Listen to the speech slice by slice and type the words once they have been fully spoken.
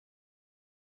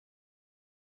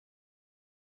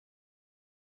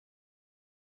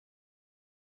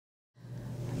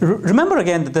Remember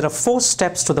again that there are 4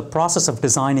 steps to the process of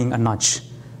designing a nudge: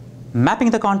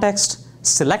 mapping the context,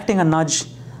 selecting a nudge,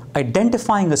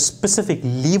 identifying a specific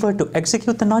lever to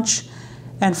execute the nudge,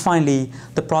 and finally,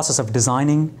 the process of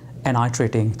designing and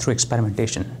iterating through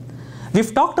experimentation.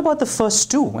 We've talked about the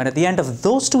first 2, and at the end of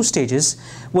those 2 stages,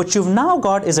 what you've now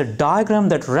got is a diagram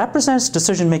that represents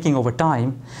decision-making over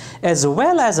time, as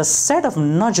well as a set of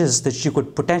nudges that you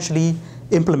could potentially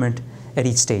implement at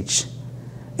each stage.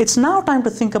 It's now time to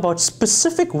think about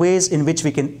specific ways in which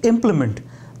we can implement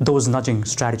those nudging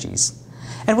strategies.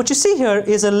 And what you see here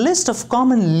is a list of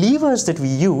common levers that we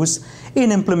use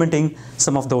in implementing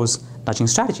some of those nudging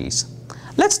strategies.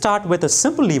 Let's start with a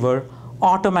simple lever: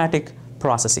 automatic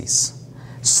processes.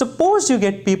 Suppose you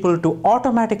get people to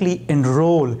automatically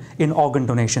enroll in organ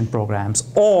donation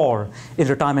programs or in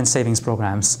retirement savings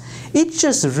programs. It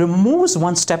just removes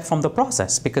one step from the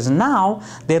process, because now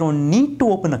they don't need to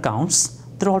open accounts.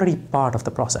 They're already part of the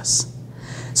process.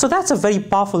 So that's a very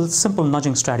powerful, simple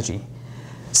nudging strategy.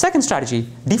 Second strategy,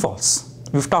 defaults.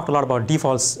 We've talked a lot about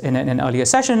defaults in an earlier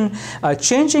session.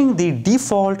 Changing the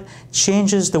default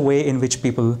changes the way in which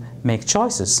people make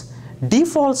choices.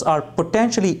 Defaults are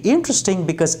potentially interesting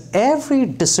because every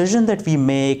decision that we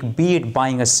make, be it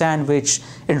buying a sandwich,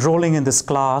 enrolling in this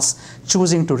class,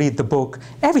 choosing to read the book,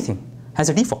 everything has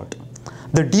a default.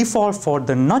 The default for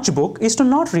the nudge book is to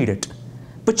not read it,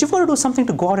 but you've got to do something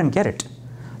to go out and get it.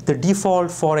 The default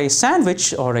for a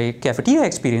sandwich or a cafeteria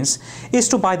experience is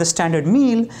to buy the standard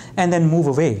meal and then move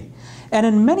away. And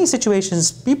in many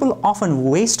situations, people often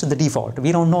waste the default.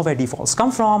 We don't know where defaults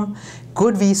come from.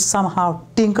 Could we somehow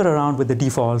tinker around with the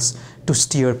defaults to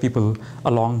steer people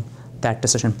along that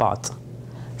decision path?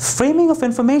 Framing of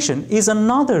information is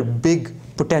another big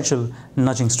potential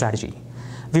nudging strategy.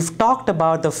 We've talked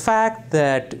about the fact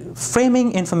that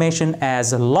framing information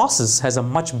as losses has a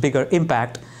much bigger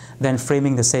impact than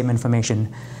framing the same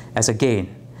information as a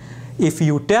gain. If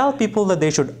you tell people that they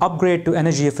should upgrade to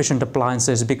energy efficient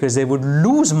appliances because they would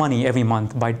lose money every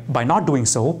month by not doing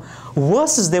so,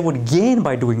 versus they would gain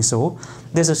by doing so,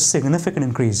 there's a significant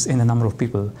increase in the number of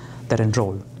people that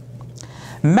enroll.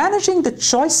 Managing the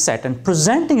choice set and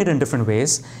presenting it in different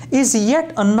ways is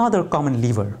yet another common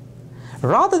lever.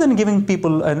 Rather than giving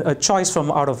people a choice from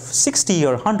out of 60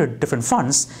 or 100 different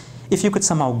funds, if you could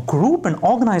somehow group and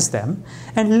organize them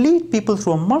and lead people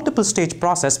through a multiple stage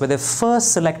process where they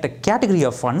first select a category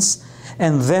of funds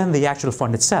and then the actual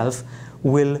fund itself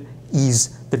will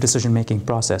ease the decision-making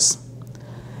process.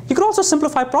 You could also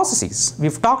simplify processes.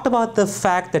 We've talked about the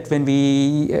fact that when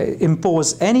we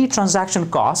impose any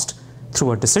transaction cost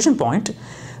through a decision point,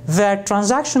 that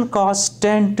transaction costs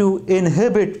tend to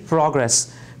inhibit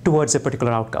progress towards a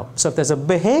particular outcome. So if there's a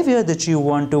behavior that you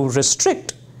want to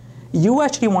restrict, you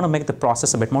actually want to make the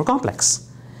process a bit more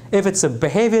complex. If it's a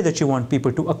behavior that you want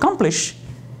people to accomplish,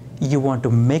 you want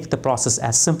to make the process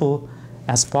as simple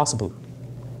as possible.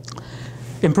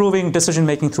 Improving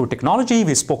decision-making through technology,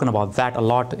 we've spoken about that a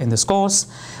lot in this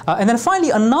course. And then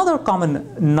finally, another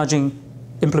common nudging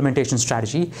implementation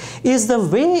strategy is the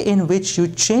way in which you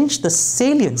change the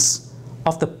salience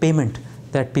of the payment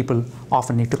that people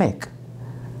often need to make.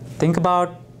 Think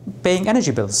about paying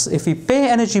energy bills. If we pay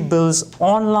energy bills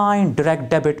online, direct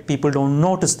debit, people don't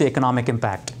notice the economic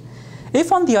impact.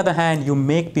 If, on the other hand, you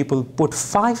make people put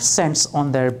 5 cents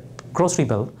on their grocery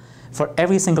bill for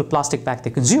every single plastic bag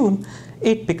they consume,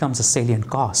 it becomes a salient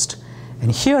cost.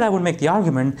 And here I would make the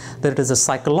argument that it is a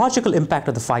psychological impact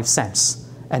of the 5 cents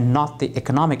and not the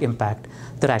economic impact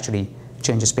that actually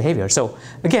changes behavior. So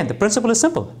again, the principle is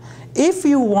simple. If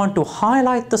you want to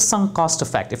highlight the sunk cost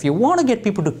effect, if you want to get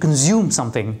people to consume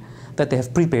something that they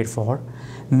have prepaid for,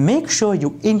 make sure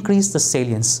you increase the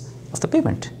salience of the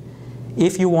payment.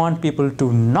 If you want people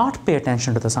to not pay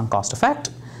attention to the sunk cost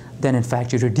effect, then in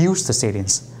fact you reduce the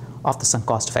salience of the sunk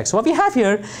cost effect. So what we have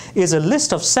here is a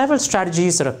list of several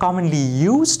strategies that are commonly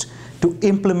used to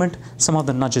implement some of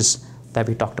the nudges that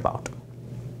we talked about.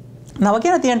 Now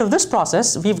again, at the end of this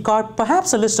process, we've got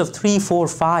perhaps a list of 3, 4,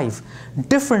 5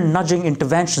 different nudging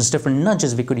interventions, different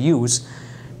nudges we could use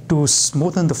to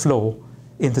smoothen the flow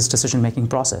in this decision-making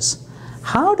process.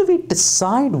 How do we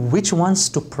decide which ones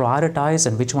to prioritize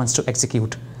and which ones to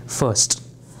execute first?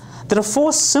 There are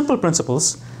 4 simple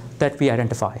principles that we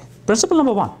identify. Principle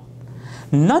number 1,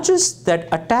 nudges that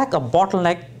attack a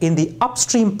bottleneck in the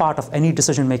upstream part of any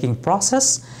decision-making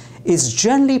process is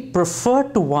generally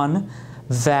preferred to one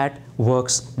that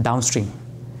works downstream.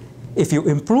 If you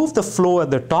improve the flow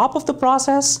at the top of the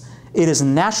process, it is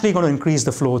naturally going to increase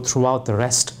the flow throughout the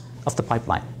rest of the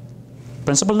pipeline.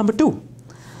 Principle number 2,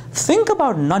 think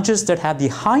about nudges that have the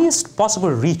highest possible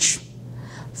reach.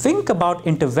 Think about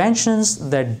interventions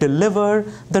that deliver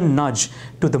the nudge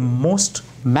to the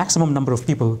maximum number of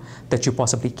people that you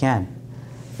possibly can,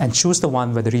 and choose the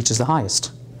one where the reach is the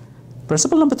highest.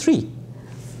 Principle number 3,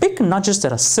 pick nudges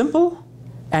that are simple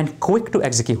and quick to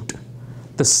execute.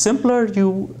 The simpler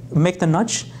you make the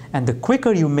nudge and the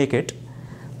quicker you make it,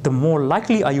 the more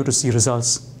likely are you to see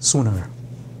results sooner.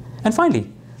 And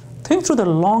finally, think through the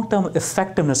long-term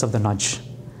effectiveness of the nudge.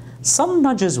 Some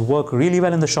nudges work really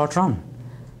well in the short run,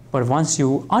 but once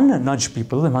you un-nudge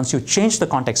people and once you change the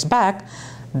context back,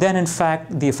 then in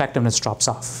fact the effectiveness drops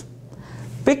off.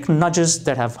 Pick nudges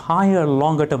that have higher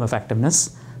longer-term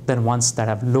effectiveness than ones that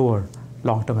have lower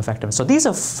long-term effectiveness. So these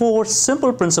are 4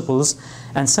 simple principles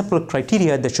and simple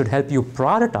criteria that should help you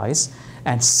prioritize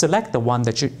and select the one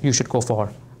that you should go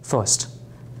for first.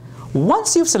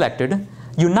 Once you've selected,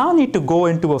 you now need to go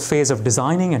into a phase of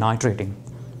designing and iterating.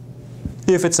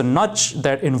 If it's a nudge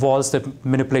that involves the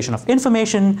manipulation of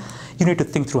information, you need to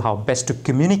think through how best to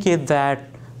communicate that.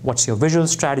 What's your visual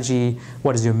strategy?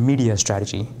 What is your media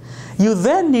strategy? You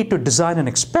then need to design an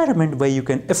experiment where you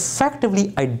can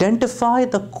effectively identify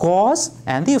the cause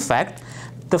and the effect,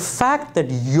 the fact that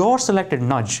your selected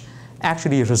nudge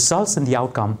actually results in the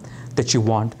outcome that you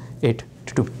want it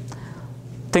to do.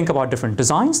 Think about different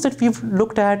designs that we've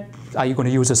looked at. Are you going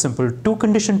to use a simple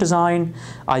 2-condition design?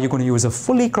 Are you going to use a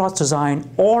fully crossed design?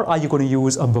 Or are you going to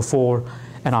use a before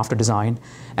and after design?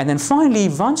 And then finally,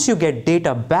 once you get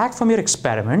data back from your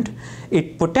experiment,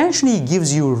 it potentially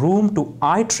gives you room to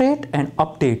iterate and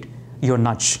update your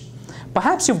nudge.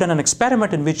 Perhaps you've done an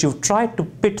experiment in which you've tried to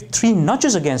pit 3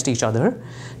 nudges against each other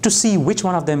to see which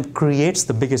one of them creates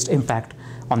the biggest impact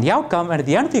on the outcome, and at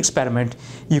the end of the experiment,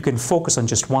 you can focus on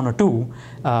just 1 or 2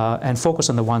 and focus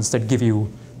on the ones that give you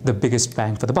the biggest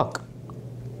bang for the buck.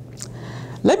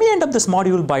 Let me end up this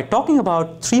module by talking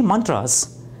about 3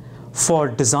 mantras for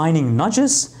designing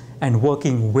nudges and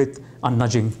working with a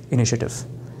nudging initiative.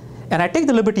 And I take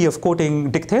the liberty of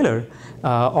quoting Dick Taylor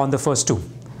on the first 2.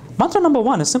 Mantra number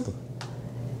 1 is simple.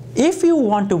 If you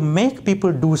want to make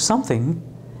people do something,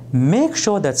 make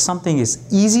sure that something is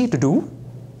easy to do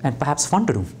and perhaps fun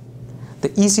to do.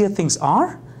 The easier things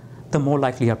are, the more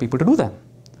likely are people to do them.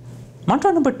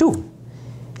 Mantra number 2,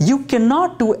 you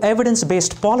cannot do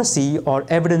evidence-based policy or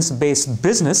evidence-based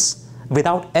business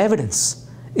without evidence.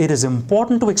 It is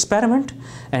important to experiment,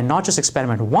 and not just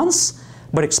experiment once,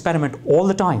 but experiment all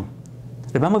the time.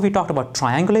 Remember we talked about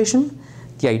triangulation?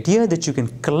 The idea that you can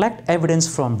collect evidence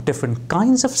from different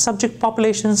kinds of subject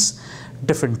populations,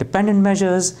 different dependent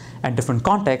measures, and different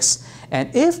contexts.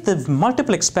 And if the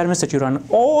multiple experiments that you run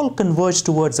all converge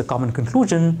towards a common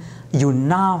conclusion, you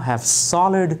now have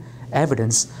solid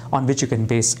evidence on which you can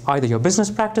base either your business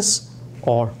practice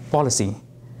or policy.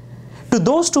 To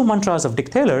those 2 mantras of Dick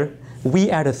Taylor,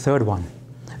 we add a 3rd one,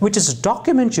 which is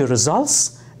document your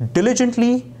results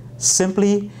diligently,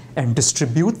 simply, and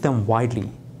distribute them widely.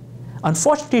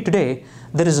 Unfortunately today,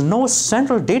 there is no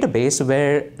central database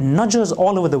where nudgers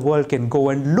all over the world can go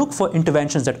and look for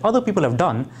interventions that other people have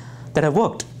done that have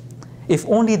worked. If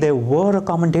only there were a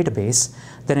common database,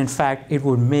 then in fact it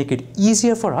would make it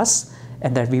easier for us,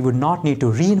 and that we would not need to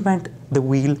reinvent the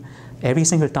wheel every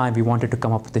single time we wanted to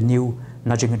come up with a new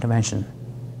nudging intervention.